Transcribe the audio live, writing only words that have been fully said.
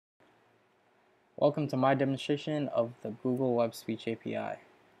Welcome to my demonstration of the Google Web Speech API.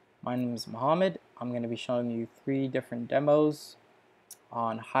 My name is Mohammed. I'm going to be showing you 3 different demos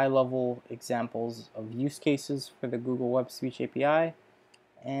on high-level examples of use cases for the Google Web Speech API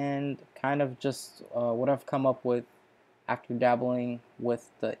and kind of just what I've come up with after dabbling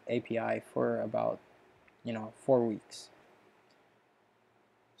with the API for about 4 weeks.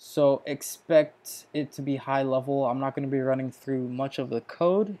 So expect it to be high level. I'm not going to be running through much of the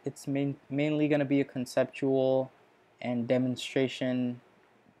code. It's mainly going to be a conceptual and demonstration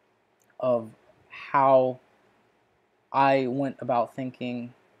of how I went about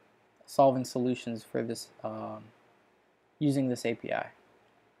solving solutions for this using this API.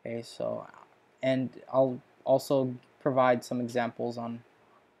 Okay, so and I'll also provide some examples on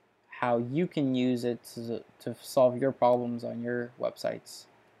how you can use it to solve your problems on your websites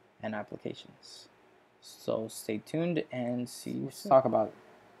and applications. So stay tuned and let's talk about it.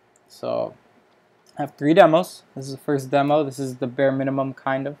 So I have 3 demos. This is the first demo. This is the bare minimum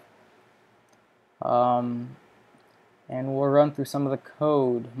kind of. And we'll run through some of the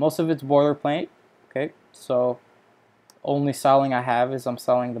code. Most of it's boilerplate. Okay, so only styling I have is I'm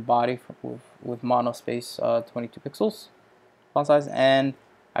styling the body with monospace 22 pixels font size, and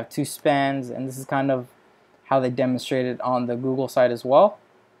I have 2 spans, and this is kind of how they demonstrated on the Google side as well.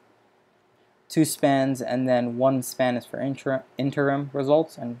 2 spans, and then 1 span is for interim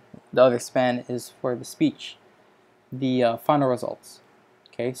results, and the other span is for the speech, the final results.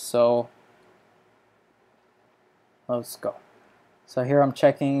 Okay, so let's go. So here I'm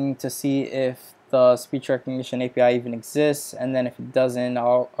checking to see if the speech recognition API even exists, and then if it doesn't,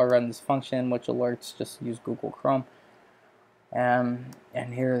 I'll run this function which alerts. Just use Google Chrome. And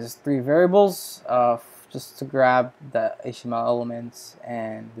here's 3 variables just to grab the HTML elements,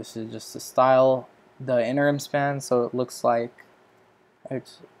 and this is just to style the interim span so it looks like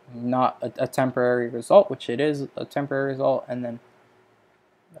it's not a temporary result, which it is a temporary result, and then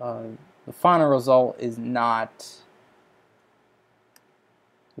the final result is not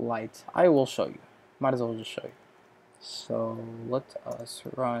light. I will show you. Might as well just show you. So let us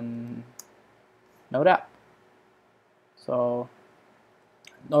run Node app. So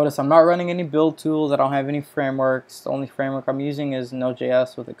notice I'm not running any build tools. I don't have any frameworks. The only framework I'm using is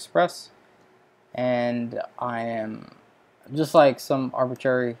Node.js with Express, and I am just like some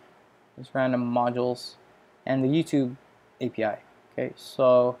arbitrary, just random modules, and the YouTube API. Okay,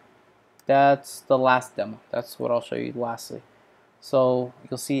 so that's the last demo. That's what I'll show you lastly. So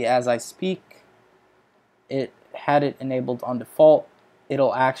you'll see as I speak, it had it enabled on default.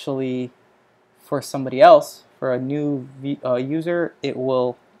 It'll actually, for somebody else, for a new user, it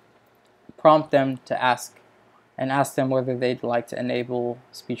will prompt them to ask them whether they'd like to enable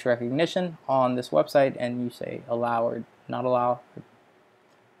speech recognition on this website, and you say allow or not allow,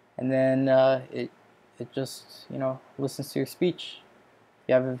 and then it just listens to your speech if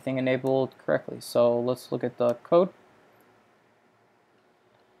you have everything enabled correctly. So let's look at the code.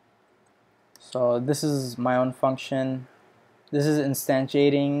 So this is my own function. This is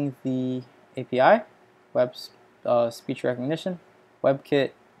instantiating the API, web speech recognition.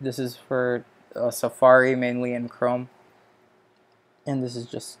 WebKit, this is for Safari mainly, and Chrome. And this is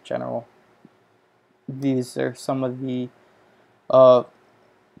just general. These are some of the what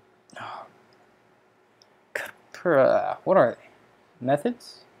are they?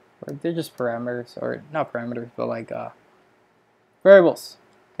 Methods? Or they're just parameters, or not parameters, but like variables.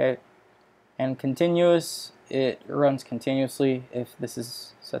 Okay. And continuous, it runs continuously if this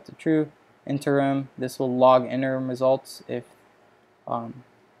is set to true. Interim, this will log interim results if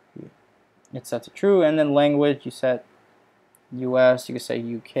it's set to true. And then language, you set US, you can say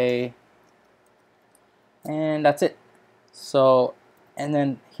UK, and that's it. So, and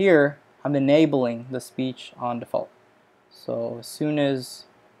then here I'm enabling the speech on default. So as soon as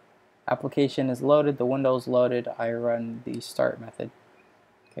application is loaded, the window is loaded, I run the start method.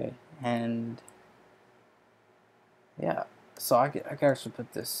 Okay, and yeah, so I can actually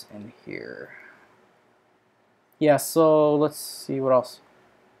put this in here. Yeah, so let's see what else.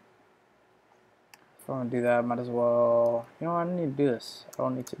 If I want to do that, I might as well. I don't need to do this. I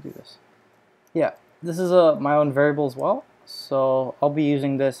don't need to do this. Yeah, this is my own variable as well. So I'll be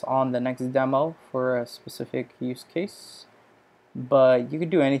using this on the next demo for a specific use case. But you could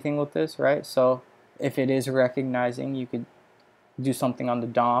do anything with this, right? So if it is recognizing, you could do something on the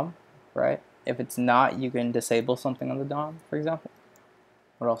DOM, right? If it's not, you can disable something on the DOM, for example.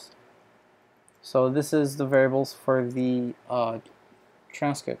 What else? So this is the variables for the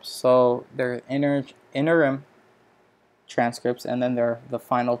transcripts. So they're interim transcripts, and then they're the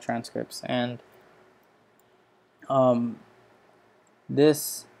final transcripts. And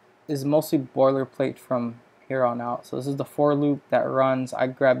this is mostly boilerplate from here on out. So this is the for loop that runs. I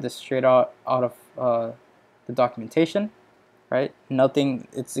grabbed this straight out of the documentation, right? Nothing,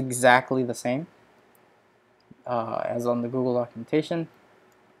 it's exactly the same as on the Google documentation.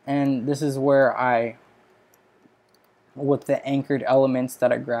 And this is where with the anchored elements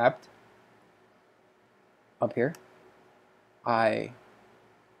that I grabbed up here, I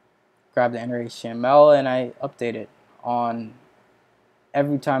grabbed the inner HTML and I update it on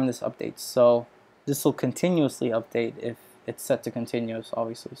every time this updates. So this will continuously update if it's set to continuous,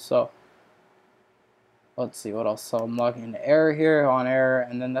 obviously. So let's see what else. So I'm logging into error here, on error,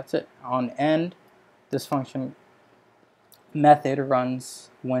 and then that's it. On end, this function method runs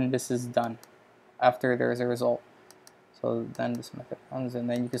when this is done, after there's a result. So then this method runs, and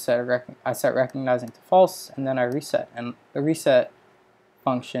then you can I set recognizing to false, and then I reset. And the reset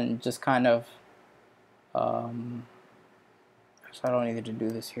function just kind of, so I don't need to do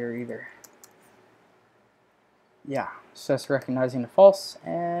this here either. Yeah, sets recognizing to false,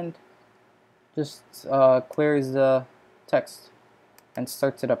 and just clears the text and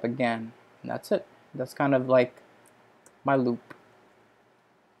starts it up again, and that's it. That's kind of like my loop.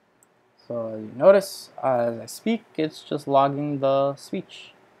 So you notice as I speak, it's just logging the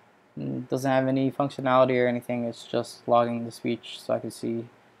speech. It doesn't have any functionality or anything, it's just logging the speech so I can see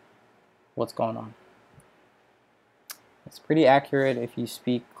what's going on. It's pretty accurate if you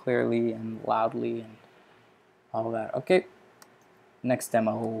speak clearly and loudly and all that. Okay, next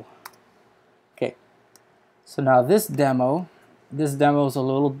demo. Okay, so now this demo is a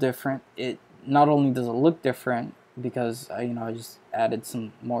little different. It not only does it look different because I just added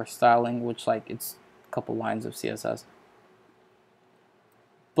some more styling, which like it's a couple lines of CSS,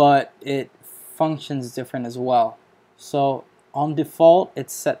 but it functions different as well. So on default,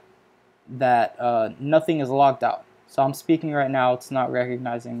 it's set that nothing is logged out. So I'm speaking right now, it's not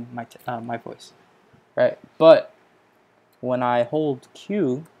recognizing my voice, right? But when I hold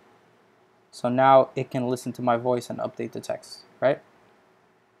Q, so now it can listen to my voice and update the text, right?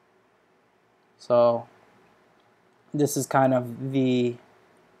 So this is kind of the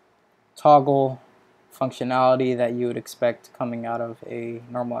toggle functionality that you would expect coming out of a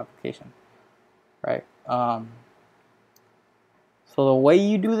normal application, right? So the way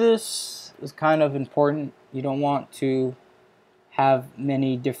you do this is kind of important. You don't want to have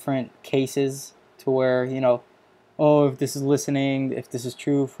many different cases to where, oh, if this is listening, if this is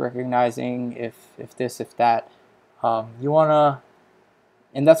true for recognizing, if this, if that. You want to,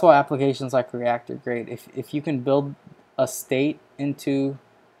 and that's why applications like React are great. If you can build a state into,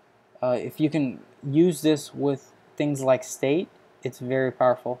 if you can use this with things like state, it's very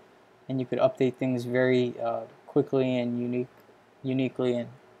powerful, and you could update things very quickly and uniquely, and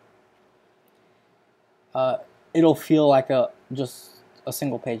it'll feel like just a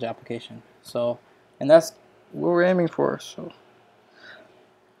single page application. So, and that's what we're aiming for. So,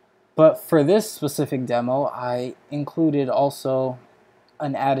 but for this specific demo, I included also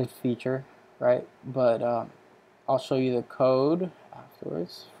an added feature, right? But I'll show you the code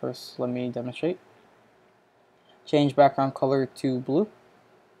afterwards. First, let me demonstrate. Change background color to blue.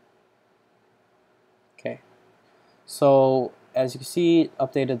 Okay, so as you can see, it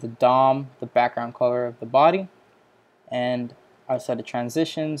updated the DOM, the background color of the body, and I set a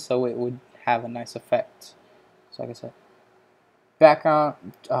transition so it would have a nice effect. So like I said, background,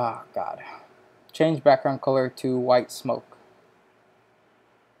 change background color to white smoke.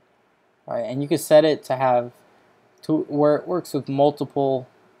 All right, and you can set it to have where it works with multiple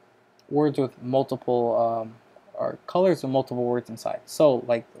words with multiple or colors with multiple words inside. So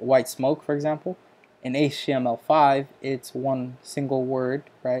like white smoke, for example, in HTML5 it's one single word,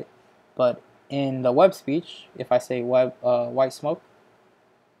 right? But in the web speech, if I say white smoke,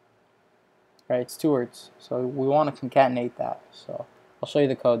 right, it's two words. So we want to concatenate that. So I'll show you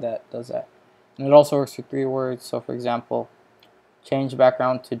the code that does that. And it also works with 3 words. So for example, change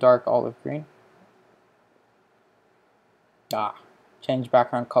background to dark olive green. Change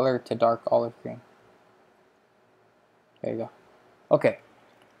background color to dark olive green. There you go. Okay,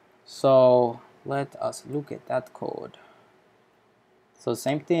 so let us look at that code. So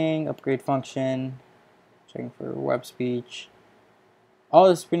same thing, upgrade function, checking for web speech. All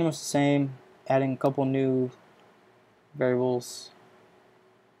this is pretty much the same, adding a couple new variables.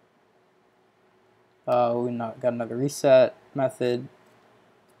 We got another reset method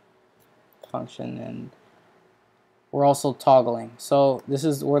function, and we're also toggling. So this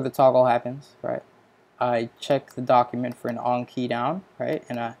is where the toggle happens, right? I check the document for an on key down, right?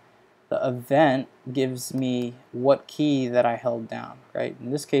 And the event gives me what key that I held down, right?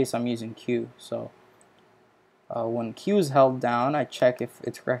 In this case, I'm using Q. So When Q is held down, I check if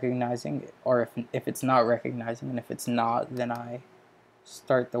it's recognizing it, or if it's not recognizing, and if it's not, then I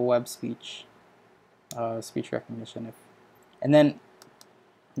start the web speech recognition. And then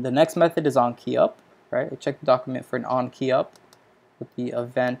the next method is Onkeyup, right? I check the document for an Onkeyup with the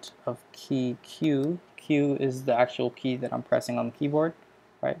event of key Q. Q is the actual key that I'm pressing on the keyboard,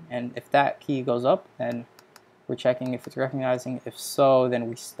 right? And if that key goes up, then we're checking if it's recognizing. If so, then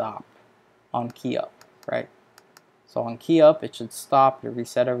we stop on key up, right? So on key up, it should stop, it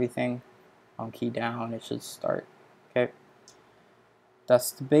reset everything. On key down, it should start. Okay,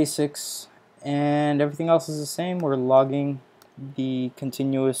 that's the basics, and everything else is the same. We're logging the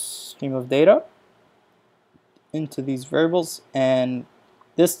continuous stream of data into these variables, and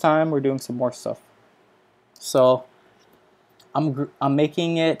this time we're doing some more stuff. So I'm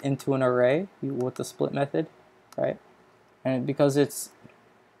making it into an array with the split method, right? And because it's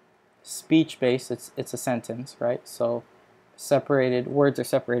speech based, it's a sentence, right? So words are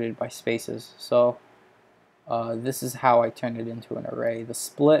separated by spaces. So this is how I turn it into an array. The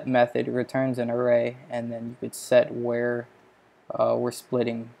split method returns an array, and then you could set where we're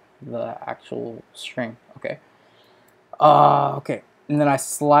splitting the actual string. Okay. Okay. And then I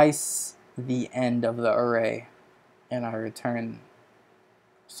slice the end of the array, and I return.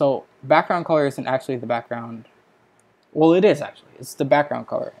 So background color isn't actually the background. Well, it is actually. It's the background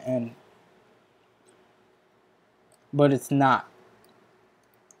color, but it's not.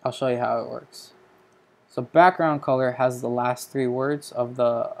 I'll show you how it works. So background color has the last 3 words of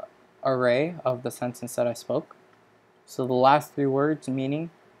the array of the sentence that I spoke. So the last 3 words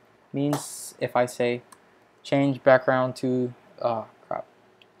means if I say change background to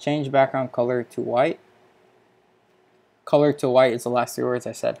change background color to white. Color to white is the last 3 words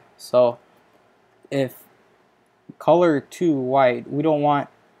I said. So if color to white, we don't want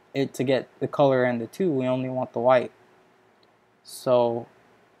it to get the color and the 2, we only want the white. So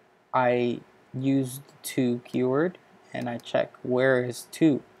I use the to keyword and I check where is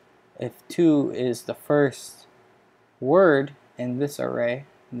 2. If 2 is the first word in this array,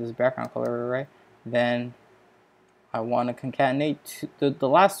 in this background color array, then I want to concatenate the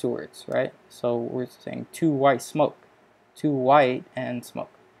last 2 words, right? So we're saying 2 white smoke, 2 white and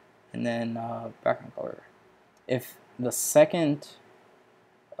smoke, and then background color. If the second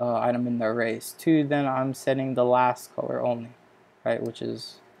item in the array is 2, then I'm setting the last color only, right, which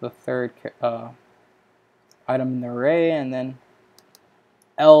is the third item in the array, and then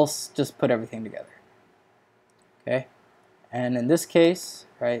else just put everything together. Okay, and in this case,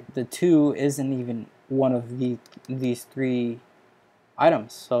 right, the 2 isn't even one of these 3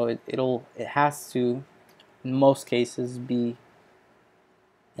 items, so it has to, in most cases, be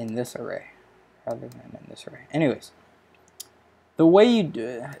in this array rather than in this array. Anyways, the way you do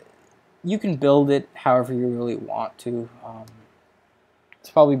it, you can build it however you really want to. It's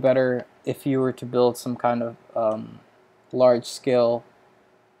probably better if you were to build some kind of large-scale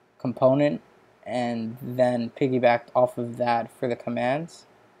component and then piggyback off of that for the commands.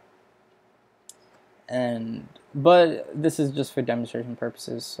 But this is just for demonstration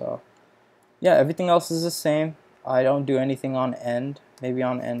purposes. So yeah, everything else is the same. I don't do anything on end. Maybe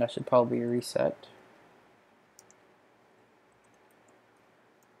on end I should probably reset.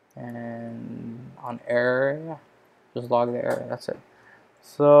 And on error, yeah, just log the error. That's it.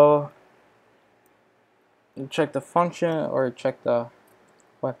 So you check the function or check the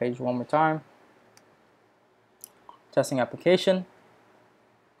web page one more time. Testing application.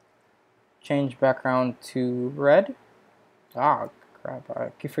 Change background to red. Ah, crap.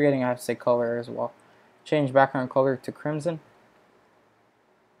 I keep forgetting I have to say color as well. Change background color to crimson.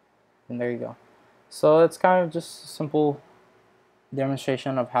 And there you go. So it's kind of just a simple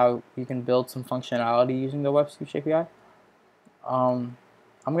demonstration of how you can build some functionality using the Web Speech API. I'm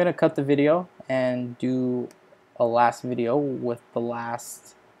going to cut the video and do a last video with the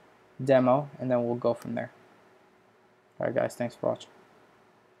last demo, and then we'll go from there. Alright guys, thanks for watching.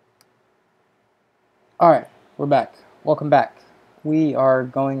 Alright, we're back. Welcome back. We are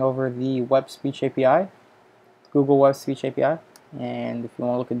going over the Web Speech API, Google Web Speech API, and if you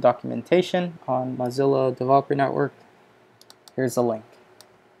want to look at documentation on Mozilla Developer Network, here's a link.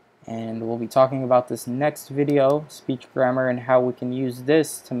 And we'll be talking about this next video, speech grammar, and how we can use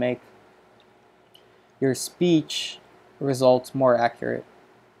this to make your speech results more accurate.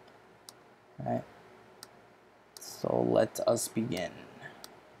 All right. So let us begin.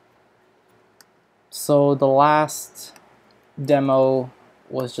 So the last demo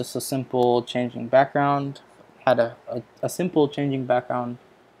was just a simple changing background, had a simple changing background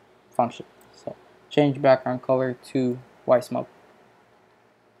function. So change background color to white smoke.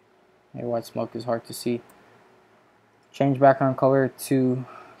 White smoke is hard to see. change background color to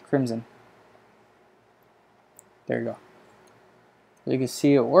crimson. There you go. You can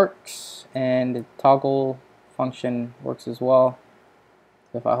see it works, and the toggle function works as well.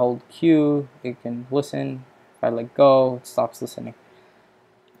 If I hold Q, it can listen. If I let go, it stops listening.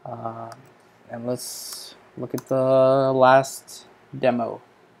 And let's look at the last demo.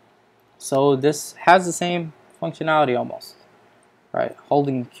 So this has the same functionality almost, right?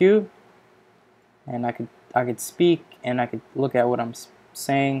 Holding Q, and I could speak, and I could look at what I'm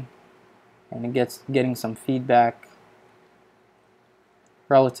saying, and it getting some feedback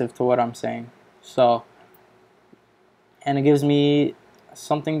relative to what I'm saying. So, and it gives me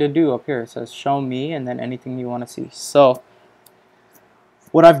something to do up here. It says show me, and then anything you want to see. So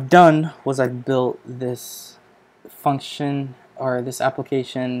what I've done was I built this function or this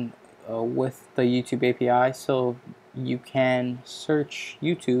application with the YouTube API, so you can search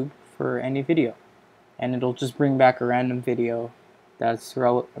YouTube for any video, and it'll just bring back a random video that's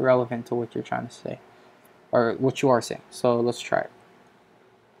relevant to what you're trying to say, or what you are saying. So let's try it.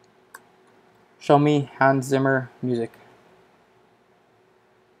 Show me Hans Zimmer music.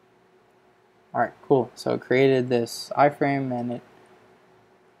 Alright, cool. So it created this iframe, and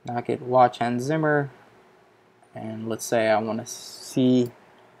now I could watch Hans Zimmer, and let's say I want to see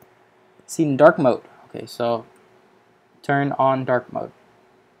in dark mode. Okay, so turn on dark mode.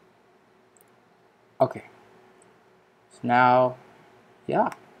 Okay, so now,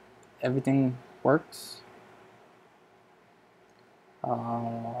 yeah, everything works.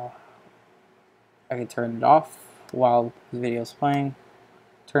 I can turn it off while the video is playing.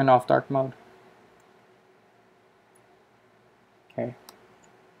 Turn off dark mode. Okay,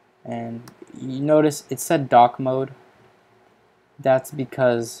 and you notice it said dock mode. That's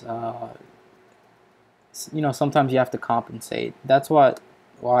because you know, sometimes you have to compensate. That's why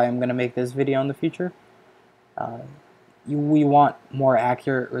I'm gonna make this video in the future. We want more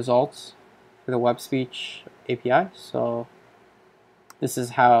accurate results for the web speech API, so this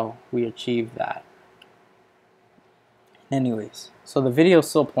is how we achieve that. Anyways, so the video is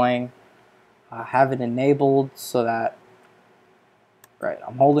still playing. I have it enabled so that, right,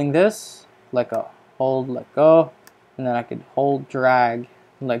 I'm holding this, let go, hold, let go, and then I could hold, drag,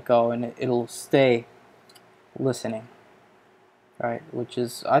 let go, and it'll stay listening, right, which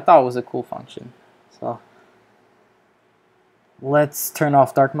is, I thought was a cool function. So let's turn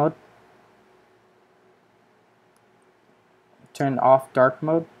off dark mode. Turn off dark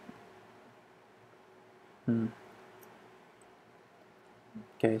mode.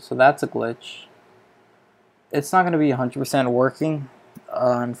 Okay, so that's a glitch. It's not going to be 100% working,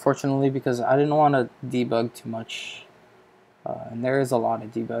 unfortunately, because I didn't want to debug too much, and there is a lot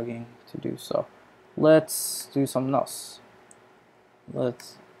of debugging to do. So let's do something else.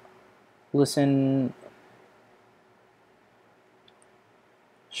 Let's listen.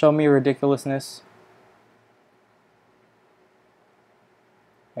 Show me ridiculousness.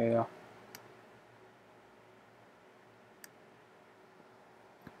 There you go.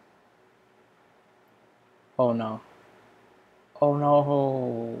 Oh no. Oh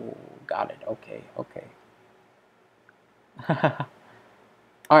no. Got it. Okay. Okay.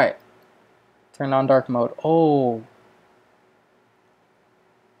 Alright. Turn on dark mode. Oh.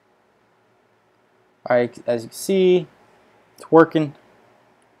 Alright, as you can see, it's working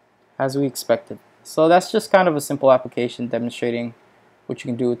as we expected. So that's just kind of a simple application demonstrating what you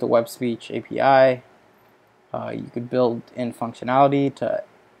can do with the web speech API. You could build in functionality to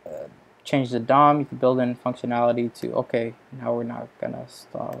change the DOM. You could build in functionality to, okay, now we're not gonna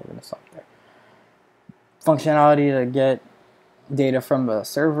stop. We're gonna stop there. Functionality to get data from a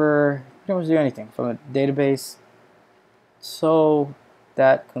server. You can almost do anything from a database. So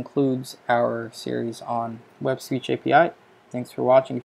that concludes our series on web speech API. Thanks for watching.